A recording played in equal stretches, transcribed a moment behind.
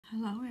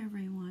Hello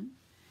everyone,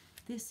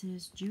 this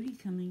is Judy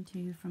coming to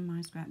you from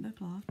my scrapbook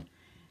loft,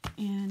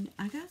 and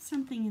I got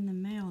something in the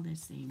mail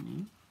this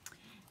evening,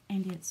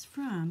 and it's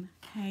from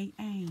Hey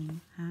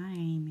Aim. Hi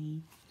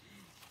Amy,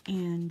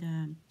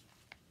 and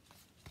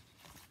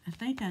I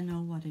think I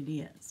know what it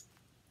is.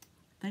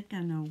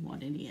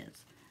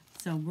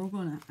 So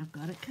I've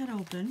got it cut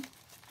open,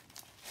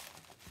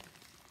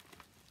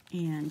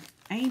 and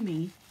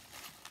Amy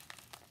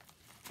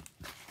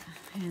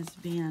has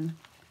been,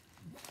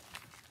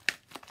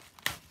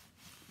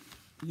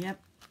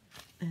 yep,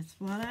 that's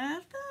what I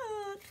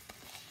thought.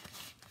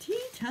 Tea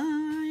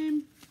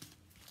time.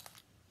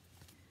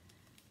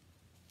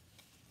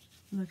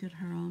 Look at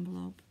her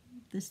envelope.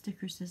 The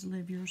sticker says,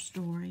 "Live your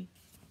story."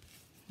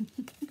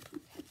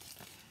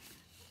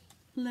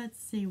 Let's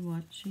see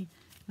what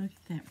look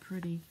at that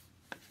pretty.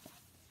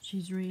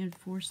 She's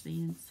reinforced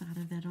the inside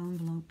of that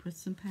envelope with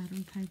some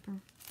pattern paper.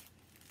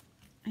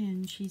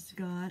 And she's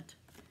got,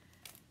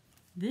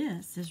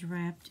 this is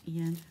wrapped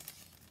in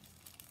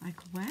like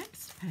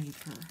wax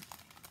paper.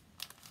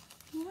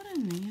 What a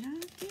neat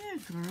idea,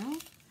 girl.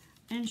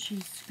 And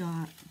she's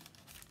got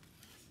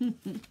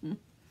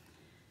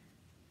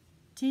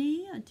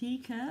tea, a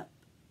teacup,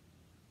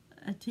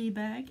 a tea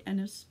bag, and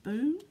a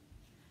spoon,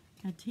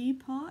 a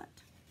teapot.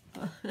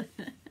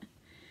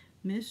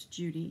 Miss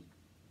Judy,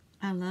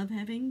 I love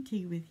having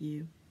tea with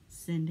you.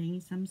 Sending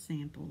some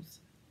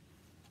samples.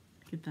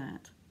 Look at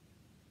that.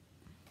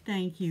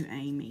 Thank you,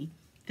 Amy.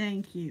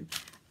 Thank you.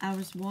 I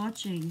was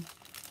watching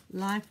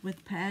Life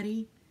with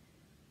Patty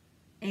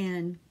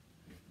and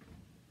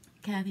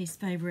Kathy's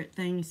Favorite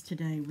Things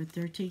today with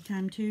their Tea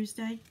Time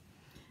Tuesday,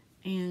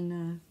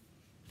 and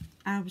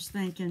I was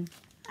thinking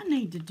I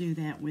need to do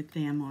that with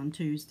them on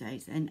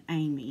Tuesdays. And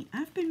Amy,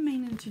 I've been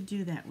meaning to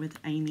do that with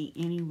Amy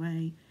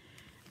anyway,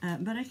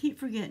 but I keep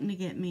forgetting to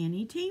get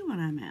Manny tea when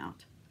I'm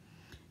out.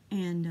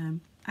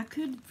 And I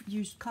could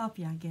use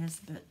coffee, I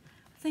guess, but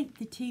I think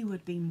the tea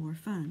would be more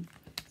fun.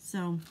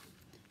 So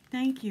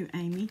thank you,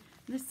 Amy.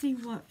 Let's see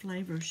what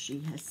flavor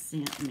she has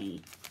sent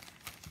me.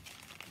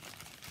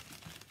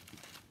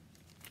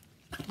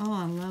 Oh,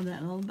 I love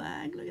that little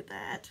bag. Look at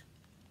that.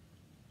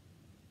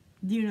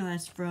 Do you know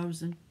that's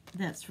Frozen?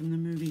 That's from the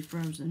movie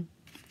Frozen.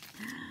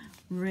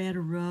 Red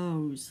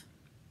rose.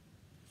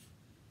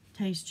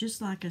 Tastes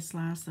just like a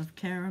slice of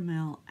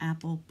caramel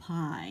apple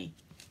pie.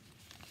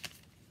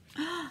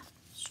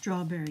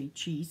 Strawberry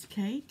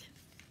cheesecake.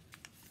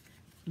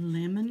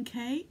 Lemon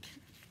cake.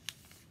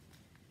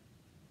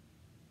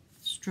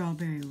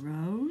 Strawberry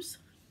rose.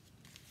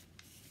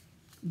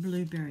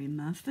 Blueberry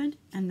muffin.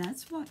 And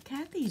that's what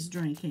Kathy's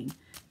drinking.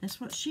 That's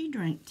what she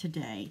drank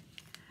today.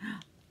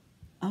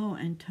 Oh,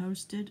 and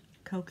toasted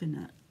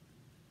coconut.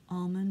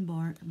 Almond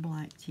bark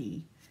black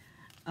tea.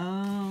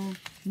 Oh,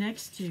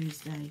 next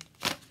Tuesday,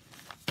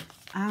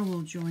 I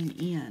will join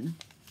in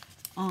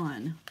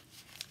on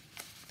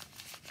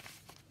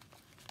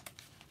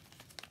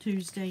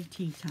Tuesday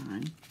tea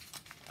time.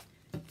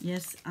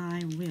 Yes,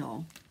 I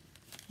will.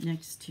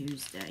 Next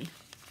Tuesday,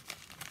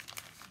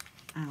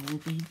 I will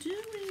be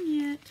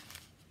doing it.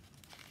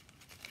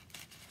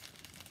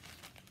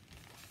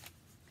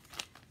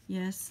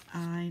 Yes,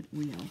 I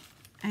will.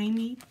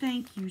 Amy,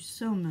 thank you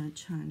so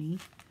much, honey.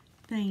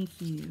 Thank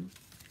you.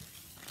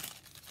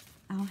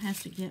 I'll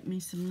have to get me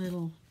some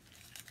little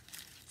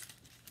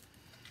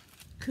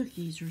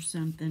cookies or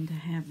something to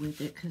have with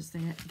it, because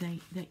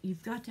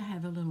you've got to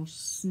have a little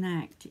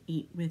snack to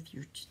eat with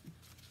your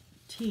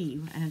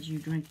tea as you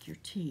drink your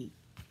tea.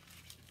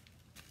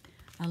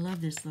 I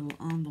love this little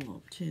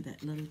envelope too,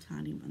 that little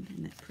tiny one.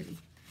 Isn't that pretty?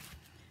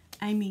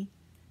 Amy,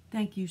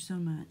 thank you so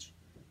much.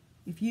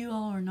 If you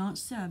all are not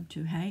subbed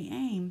to Hey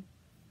Aim,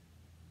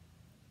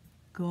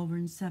 go over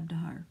and sub to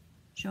her.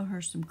 Show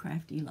her some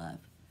crafty love.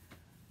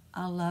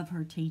 I love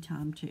her tea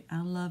time too.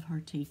 I love her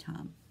tea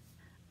time.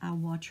 I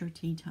watch her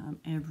tea time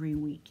every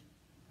week.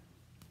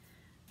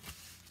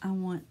 I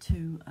want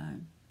to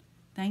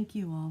thank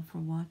you all for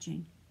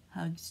watching.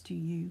 Hugs to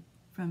you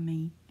from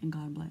me, and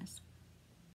God bless.